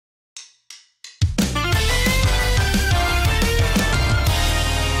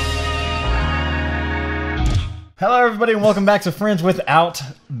Hello, everybody, and welcome back to Friends Without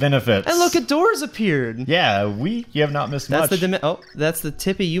Benefits. And look, a door's appeared. Yeah, you have not missed much. That's the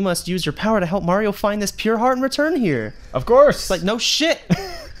Tippy. You must use your power to help Mario find this pure heart and return here. Of course. It's like, no shit.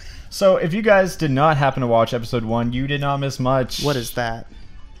 So, if you guys did not happen to watch episode 1, you did not miss much. What is that?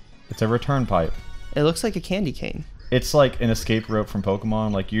 It's a return pipe. It looks like a candy cane. It's like an escape rope from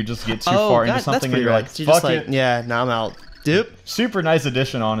Pokemon. Like, you just get too far into something and you're like, fuck it. Yeah, now I'm out. Dude. Super nice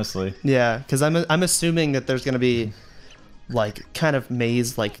addition, honestly. Yeah, because I'm assuming that there's going to be, like, kind of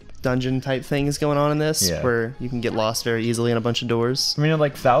maze, like, dungeon type things going on in this, where you can get lost very easily in a bunch of doors. I mean,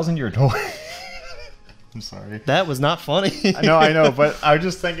 like, 1,000-year door. I'm sorry. That was not funny. I know, but I was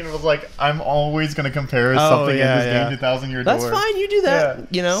just thinking it was like, I'm always going to compare something in this game to 1,000-year door. That's fine, you do that,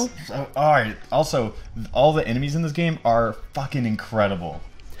 you know? So, alright, also, all the enemies in this game are fucking incredible.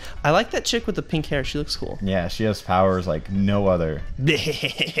 I like that chick with the pink hair. She looks cool. Yeah, she has powers like no other.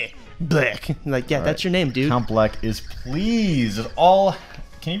 Bleck. Like, yeah, that's your name, dude. Count Bleck is pleased. Can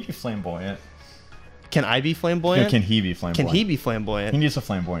he be flamboyant? Can I be flamboyant? No, can he be flamboyant? Can he be flamboyant? He needs a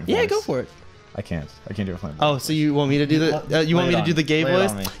flamboyant voice. Yeah, go for it. I can't do a flamboyant. Oh, so you want me to do the? You want me to do the gay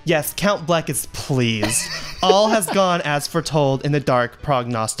voice? Yes, Count Bleck is pleased. All has gone as foretold in the dark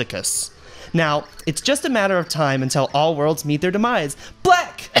prognosticus. Now, it's just a matter of time until all worlds meet their demise.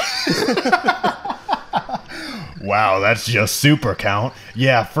 Bleck! Wow, that's just super, Count.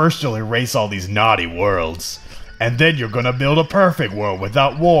 Yeah, first you'll erase all these naughty worlds. And then you're gonna build a perfect world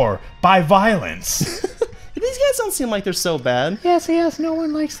without war, by violence. These guys don't seem like they're so bad. Yes, no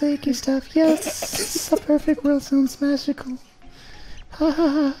one likes the icky stuff. Yes, a perfect world sounds magical. Ha ha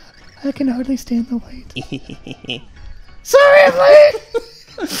ha, I can hardly stand the wait. Sorry, I'm late!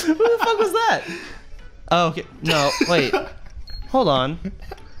 Who the fuck was that? Oh, okay. No, wait. Hold on.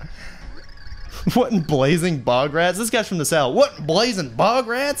 What in blazing bog rats? This guy's from the south. What in blazing bog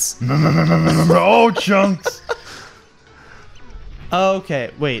rats? Oh, chunks. Okay,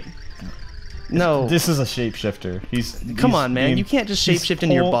 wait. No. This is a shapeshifter. Come on, man. You can't just shapeshift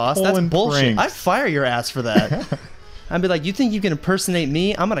into your boss. That's bullshit. I'd fire your ass for that. I'd be like, you think you can impersonate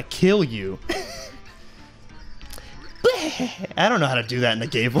me? I'm gonna kill you. I don't know how to do that in the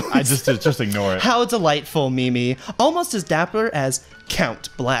gay voice. I just ignore it. How delightful, Mimi. Almost as dapper as Count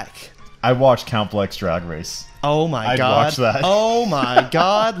Bleck. I watched Count Bleck's Drag Race. Oh my god. I'd watch that. Oh my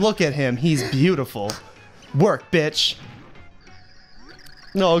god. Look at him. He's beautiful. Work, bitch.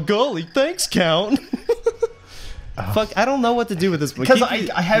 Oh, golly. Thanks, Count. Fuck, I don't know what to do with this book. Because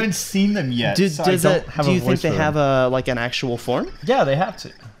I haven't seen them yet. Do you think they have like an actual form? Yeah, they have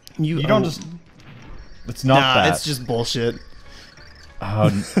to. You don't just... It's not that. It's just bullshit.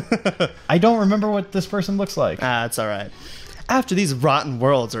 I don't remember what this person looks like. It's alright. After these rotten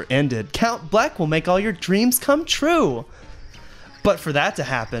worlds are ended, Count Bleck will make all your dreams come true. But for that to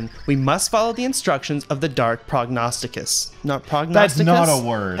happen, we must follow the instructions of the dark prognosticus. Not prognosticus? That's not a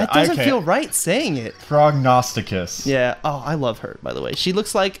word. That doesn't feel right saying it. Prognosticus. Yeah. Oh, I love her, by the way. She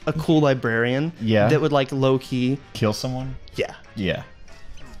looks like a cool librarian. Yeah. That would, like, low-key... kill someone? Yeah. Yeah.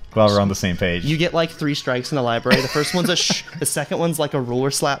 Well, we're on the same page. You get like 3 strikes in the library. The first one's a shh. The second one's like a ruler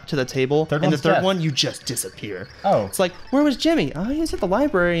slap to the table. And the third one, you just disappear. Oh. It's like, where was Jimmy? Oh, he was at the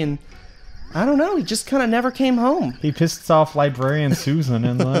library and I don't know. He just kind of never came home. He pissed off librarian Susan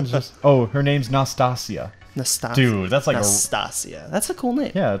and then just... Oh, her name's Nastasia. Nastasia. Dude, that's like Nastasia. That's a cool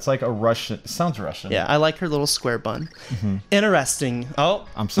name. Yeah, it's like a Russian... It sounds Russian. Yeah, I like her little square bun. Interesting. Oh.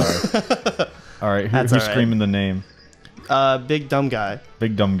 I'm sorry. All right, who's screaming the name? Big dumb guy.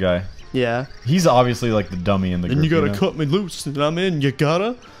 Big dumb guy. Yeah. He's obviously like the dummy in the group. And you gotta cut me loose and I'm in. You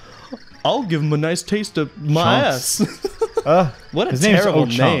gotta? I'll give him a nice taste of my ass. What a terrible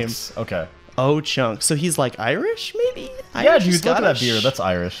name. Okay. Oh, Chunks. So he's like Irish, maybe? Yeah, dude, look at that beard. That's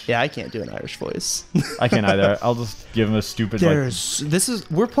Irish. Yeah, I can't do an Irish voice. I can't either. I'll just give him a stupid...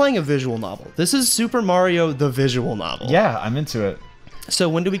 We're playing a visual novel. This is Super Mario the visual novel. Yeah, I'm into it. So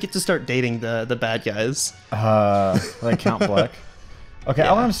when do we get to start dating the bad guys? Like Count Bleck. Okay,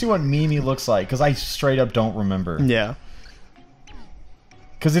 I want to see what Mimi looks like, because I straight up don't remember. Yeah.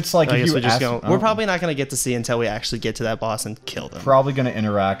 Because it's like, we're probably not going to get to see until we actually get to that boss and kill them. Probably going to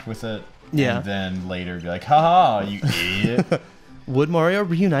interact with it. Yeah. And then later be like, haha, you idiot. Would Mario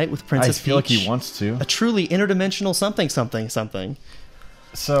reunite with Princess Peach? I feel like he wants to. A truly interdimensional something.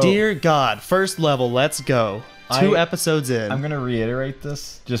 So, dear God, first level, let's go. 2 episodes in. I'm going to reiterate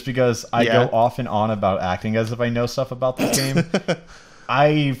this just because I go off and on about acting as if I know stuff about this game.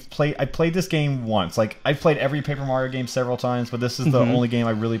 I played this game once. Like, I've played every Paper Mario game several times, but this is the only game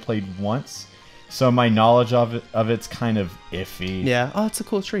I really played once. So my knowledge of it's kind of iffy. Yeah. Oh, it's a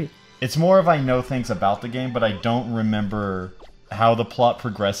cool treat. It's more of I know things about the game, but I don't remember how the plot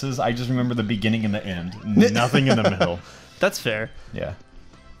progresses. I just remember the beginning and the end. Nothing in the middle. That's fair. Yeah.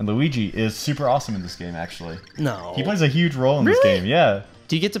 And Luigi is super awesome in this game, actually. No. He plays a huge role in this game, yeah.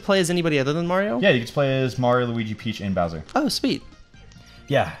 Do you get to play as anybody other than Mario? Yeah, you get to play as Mario, Luigi, Peach, and Bowser. Oh, sweet.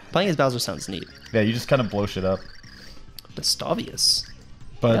 Yeah. Playing as Bowser sounds neat. Yeah, you just kind of blow shit up. Gustavius.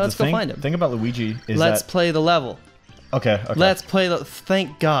 But yeah, let's go find him. The thing about Luigi is Let's play the level. Okay. Let's play the...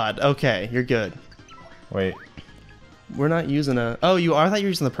 Thank God. Okay, you're good. Wait. We're not using a... Oh, you are? I thought you were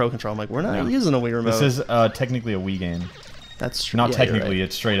using the Pro Control. I'm like, we're not using a Wii Remote. This is technically a Wii game. That's true. Not technically,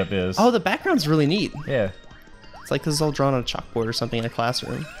 it straight up is. Oh, the background's really neat. Yeah. It's like this is all drawn on a chalkboard or something in a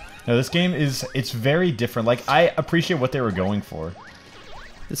classroom. No, this game is... It's very different. Like, I appreciate what they were going for.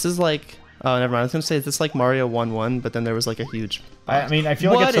 This is like... Oh, never mind. I was going to say, is this like Mario 1-1, but then there was like a huge... I mean, I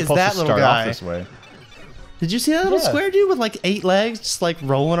feel like it's supposed to start off this way. Did you see that little square dude with like 8 legs just like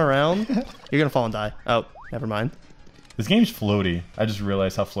rolling around? You're going to fall and die. Oh, never mind. This game's floaty. I just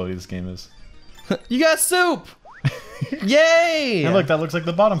realized how floaty this game is. You got soup! Yay! And look, that looks like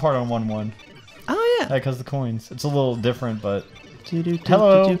the bottom part on 1-1. Oh, yeah. Because the coins. It's a little different, but...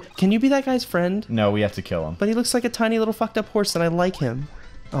 Hello. Can you be that guy's friend? No, we have to kill him. But he looks like a tiny little fucked up horse and I like him.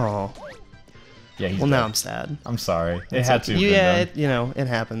 Oh. Yeah, he's well, dead. now I'm sad. I'm sorry. It had to. Yeah, it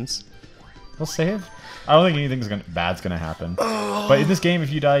happens. We'll save. I don't think anything bad's gonna happen. But in this game,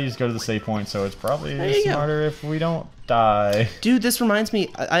 if you die, you just go to the save point. So it's probably smarter if we don't die. Dude, this reminds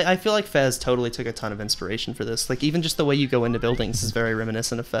me. I feel like Fez totally took a ton of inspiration for this. Like even just the way you go into buildings is very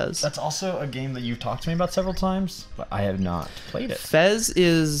reminiscent of Fez. That's also a game that you've talked to me about several times, but I have not played it. Fez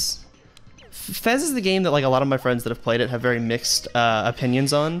is the game that like a lot of my friends that have played it have very mixed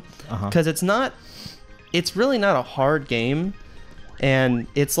opinions on, because it's really not a hard game, and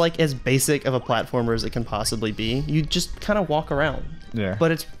it's like as basic of a platformer as it can possibly be. You just kind of walk around. Yeah.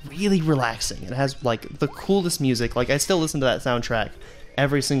 But it's really relaxing. It has like the coolest music. Like I still listen to that soundtrack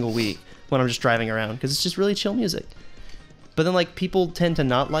every single week when I'm just driving around because it's just really chill music. But then like people tend to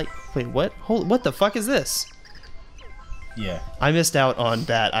not like. Wait, what? What the fuck is this? Yeah. I missed out on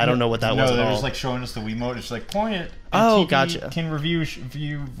that. I don't know what that was at all. No, they're just like showing us the Wiimote. It's like point it. Oh, TV gotcha. Can reveal shit.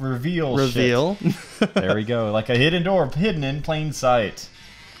 There we go. Like a hidden door hidden in plain sight.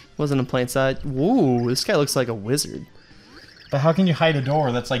 Wasn't in plain sight. Woo, this guy looks like a wizard. But how can you hide a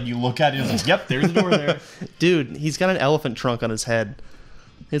door that's like you look at it and it's like, yep, there's a door there. Dude, he's got an elephant trunk on his head.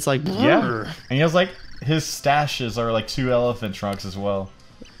 It's like, yeah. And he has like, his stashes are like 2 elephant trunks as well.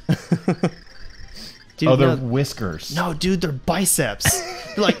 Dude, oh, they're whiskers. No, dude, they're biceps.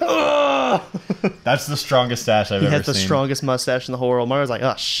 They're like, ugh! That's the strongest stash I've ever seen. He has the strongest mustache in the whole world. Mario's like,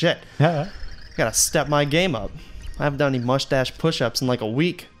 oh, shit. Yeah. Gotta step my game up. I haven't done any mustache push-ups in like a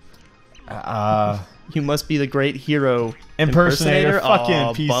week. You must be the great hero impersonator.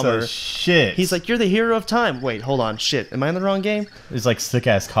 Fucking piece of shit. He's like, you're the hero of time. Wait, hold on. Shit. Am I in the wrong game? It's like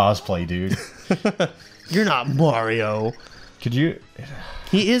sick-ass cosplay, dude. You're not Mario. Could you...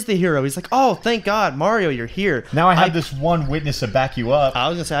 He is the hero. He's like, oh, thank God, Mario, you're here. Now I have this one witness to back you up. I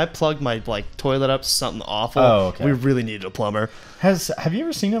was gonna say I plugged my like toilet up to something awful. Oh, okay. We really needed a plumber. Have you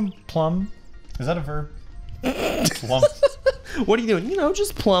ever seen him plumb? Is that a verb? Plumb. What are you doing? You know,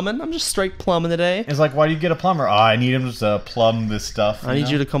 just plumbing. I'm just straight plumbing today. It's like, why do you get a plumber? Oh, I need him to plumb this stuff. I need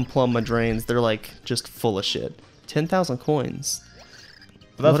you to come plumb my drains. They're like just full of shit. 10,000 coins.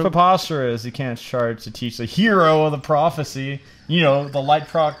 But that's preposterous. You can't charge to teach the hero of the prophecy. You know, the light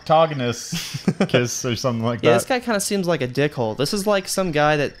protagonist kiss or something like that. Yeah, this guy kind of seems like a dickhole. This is like some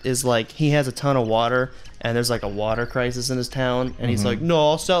guy that is like, he has a ton of water, and there's like a water crisis in his town, and he's like, no,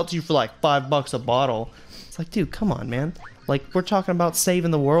 I'll sell it to you for like $5 a bottle. It's like, dude, come on, man. Like, we're talking about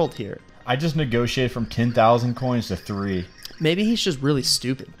saving the world here. I just negotiated from 10,000 coins to 3. Maybe he's just really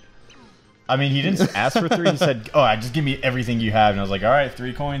stupid. I mean, he didn't ask for 3. He said, oh, just give me everything you have. And I was like, all right,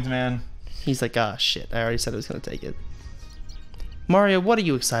 3 coins, man. He's like, ah, shit. I already said I was going to take it. Mario, what are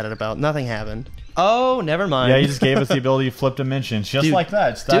you excited about? Nothing happened. Oh, never mind. Yeah, he just gave us the ability to flip dimensions. Just like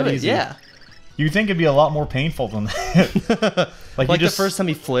that. It's that easy. Yeah. You'd think it'd be a lot more painful than that. like the first time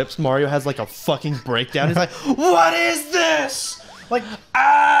he flips, Mario has like a fucking breakdown. He's like, what is this? Like,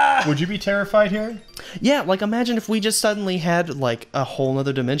 ah! Would you be terrified here? Yeah, like imagine if we just suddenly had like a whole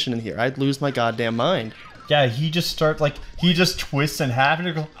nother dimension in here. I'd lose my goddamn mind. Yeah, he just twists in half and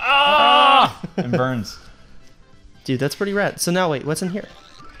it goes, ah! and burns. Dude, that's pretty rad. So now wait, what's in here?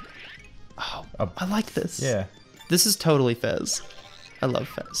 Oh, I like this. Yeah. This is totally Fez. I love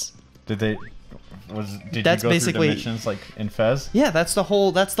Fez. Did you go through dimensions like in Fez? Yeah, that's the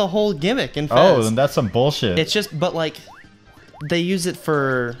whole gimmick in Fez. Oh, then that's some bullshit. It's just, but like, they use it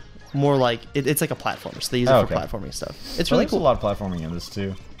for more like, it's like a platformer, so they use it for platforming stuff. It's really cool. There's a lot of platforming in this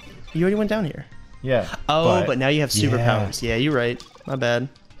too. You already went down here. Yeah. Oh, but now you have superpowers. Yeah, you're right. My bad.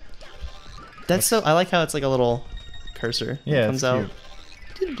 That's so. I like how it's like a little cursor. Yeah, that comes out.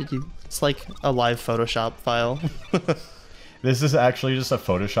 It's like a live Photoshop file. This is actually just a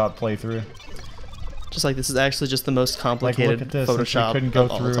Photoshop playthrough. Just like this is actually just the most complicated look at this. Photoshop couldn't go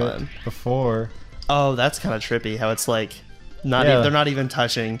of all through time. it before. Oh, that's kind of trippy. How it's like, they're not even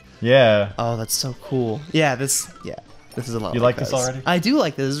touching. Yeah. Oh, that's so cool. Yeah, this is a lot. You like this already? I do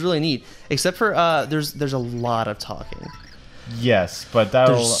like this. This is really neat. Except for there's a lot of talking. Yes, but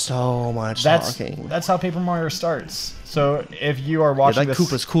there's so much talking. That's how Paper Mario starts. So if you are watching that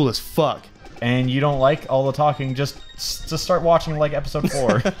Koopa's cool as fuck, and you don't like all the talking, just start watching like episode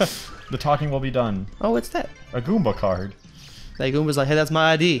 4. The talking will be done. Oh, what's that? A Goomba card. That Goomba's like, hey, that's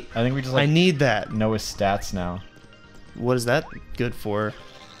my ID. I think we just I need that. know his stats now. What is that good for?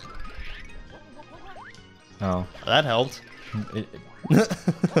 Oh. That helped.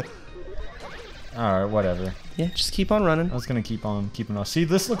 Alright, whatever. Yeah, just keep on running. I was gonna keep on keeping on. See,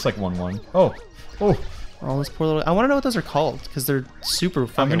 this looks like 1-1. Oh. Oh. Oh, this poor little... I want to know what those are called, because they're super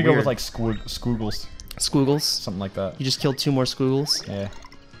fucking I'm gonna weird. go with like squiggles. Squiggles? Something like that. You just killed 2 more squiggles? Yeah.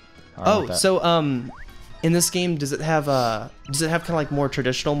 Oh, so in this game, does it have kind of like more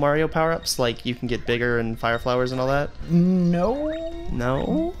traditional Mario power-ups, like you can get bigger and fire flowers and all that? No.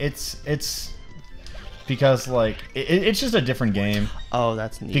 No. It's because like it's just a different game. Oh,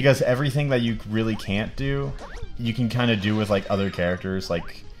 that's neat. Because everything that you really can't do, you can kind of do with like other characters.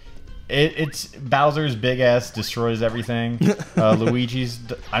 Like it's Bowser's big ass destroys everything. Luigi's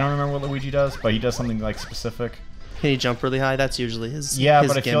I don't remember what Luigi does, but he does something like specific. Can he jump really high? That's usually his. Yeah, his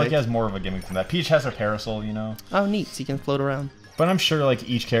but I feel like he gimmick. has more of a gimmick than that. Peach has her parasol, you know. Oh, neat. So he can float around. But I'm sure like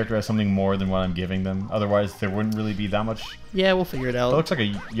each character has something more than what I'm giving them. Otherwise, there wouldn't really be that much. Yeah, we'll figure it out. It looks like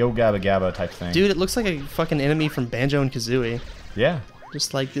a Yo Gabba Gabba type thing. Dude, it looks like a fucking enemy from Banjo and Kazooie. Yeah.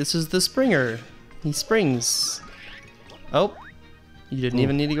 Just like this is the Springer. He springs. Oh, you didn't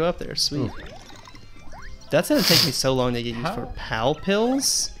even need to go up there. Sweet. Ooh. That's gonna take me so long to get used for PAL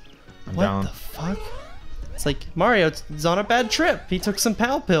pills. I'm What down. the fuck? It's like Mario is on a bad trip. He took some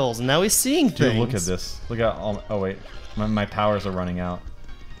PAL pills and now he's seeing Dude, things. look at this. Look at all. Oh wait, my powers are running out.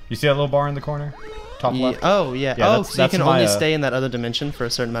 You see that little bar in the corner, top Yeah, left? oh yeah. Yeah, oh, so you that's can my, only stay in that other dimension for a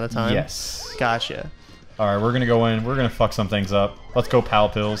certain amount of time. Yes. Gotcha. All right, we're gonna go in. We're gonna fuck some things up. Let's go, pal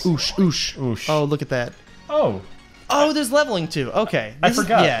pills. Oosh, oosh. Oosh. Oh, look at that. Oh. Oh, there's leveling too. Okay. I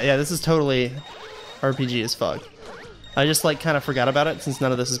forgot. Yeah, this is totally RPG as fuck. I just like kind of forgot about it since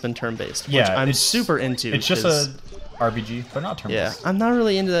none of this has been turn-based, which Yeah, I'm it's- super into. It's just a RPG, but not turn-based. Yeah, I'm not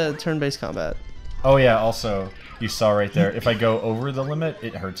really into the turn-based combat. Oh yeah. Also, you saw right there. If I go over the limit,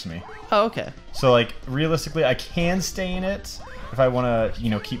 it hurts me. Oh, okay. So like realistically, I can stay in it if I want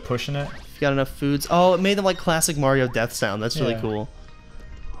to, keep pushing it. If you got enough foods. Oh, it made them like classic Mario death sound. That's really Yeah. cool.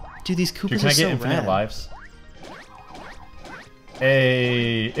 Dude, these Koopas Dude, can are I get so infinite rad. lives?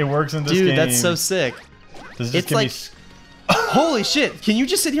 Hey, it works in this game. Dude, that's so sick. Does it just It's give me like- Holy shit! Can you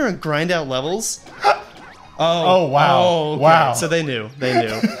just sit here and grind out levels? Oh, wow. Oh, okay. Wow. So they knew. They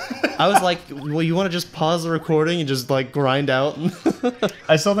knew. I was like, well, you want to just pause the recording and just like grind out?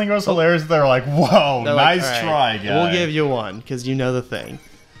 I still think it was hilarious. They're like, "Whoa, They're like, nice "All right, try, guy." We'll give you one because you know the thing.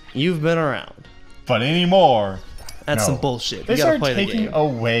 You've been around. But anymore. That's No. some bullshit. They You gotta started play the taking game.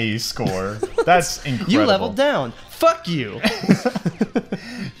 away score. That's incredible. You leveled down. Fuck you.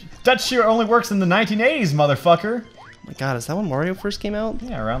 That shit only works in the 1980s, motherfucker. Oh my god, is that when Mario first came out?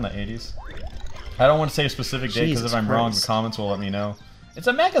 Yeah, around the 80s. I don't want to say a specific date because if Jesus I'm wrong, the Christ. comments will let me know. It's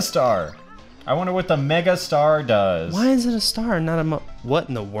a Mega Star. I wonder what the Mega Star does. Why is it a star and not a what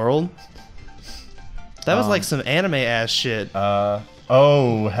in the world? That was like some anime ass shit. Oh,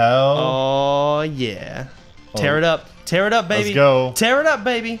 hell. Oh yeah. Tear it up. Tear it up, baby. Let's go. Tear it up,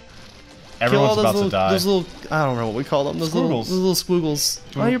 baby. Everyone's Kill all about those to die. Those little, I don't remember what we call them. Those Squiggles. little squiggles.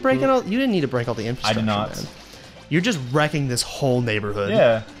 Oh, you're breaking all. You didn't need to break all the I infrastructure. did not. Man. You're just wrecking this whole neighborhood.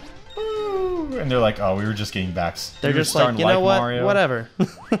 Yeah. Woo. And they're like, oh, we were just getting backs. They're We were just like, starting you know what? Mario. Whatever.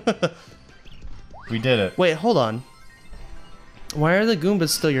 We did it. Wait, hold on. Why are the Goombas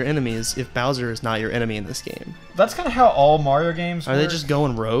still your enemies if Bowser is not your enemy in this game? That's kind of how all Mario games Are work. they just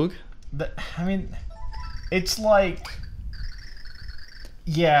going rogue? I mean, it's like...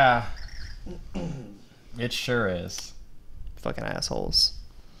 Yeah. It sure is. Fucking assholes.